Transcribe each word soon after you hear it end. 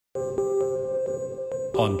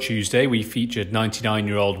On Tuesday, we featured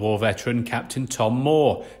 99-year-old war veteran Captain Tom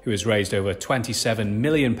Moore, who has raised over £27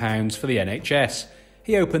 million for the NHS.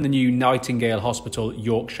 He opened the new Nightingale Hospital,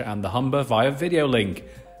 Yorkshire and the Humber via video link.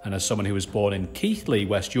 And as someone who was born in Keighley,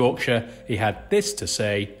 West Yorkshire, he had this to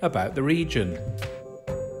say about the region.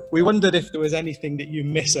 We wondered if there was anything that you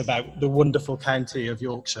miss about the wonderful county of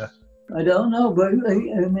Yorkshire. I don't know, but I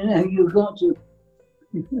mean, you've got to,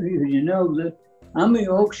 you know, that I'm a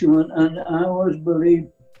Yorkshireman and I always believe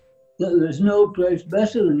that there's no place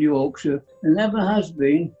better than Yorkshire. There never has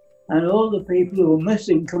been. And all the people who are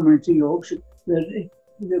missing coming to Yorkshire,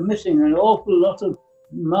 they're missing an awful lot of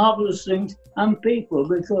marvellous things and people,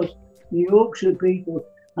 because the Yorkshire people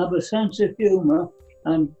have a sense of humour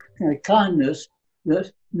and kindness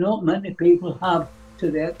that not many people have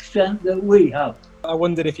to the extent that we have. I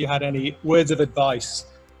wondered if you had any words of advice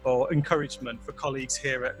or encouragement for colleagues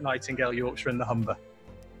here at Nightingale, Yorkshire and the Humber.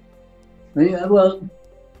 Yeah, well,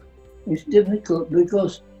 it's difficult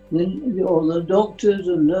because all the doctors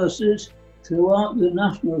and nurses throughout the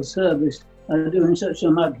national service are doing such a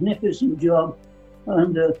magnificent job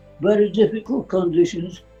under very difficult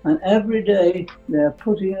conditions, and every day they're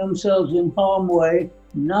putting themselves in harm's way,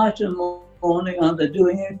 night and morning, and they're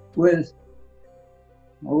doing it with,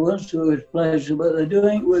 I won't say with pleasure, but they're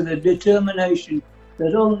doing it with a determination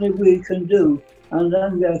that only we can do, and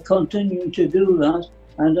then they're continuing to do that.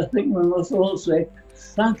 And I think we must all say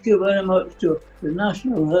thank you very much to the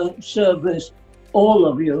National Health Service, all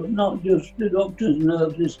of you, not just the doctors and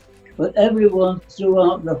nurses, but everyone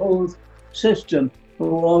throughout the whole system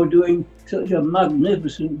who are doing such a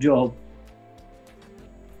magnificent job.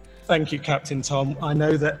 Thank you, Captain Tom. I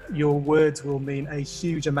know that your words will mean a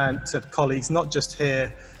huge amount to colleagues, not just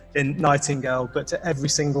here in Nightingale, but to every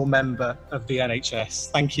single member of the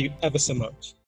NHS. Thank you ever so much.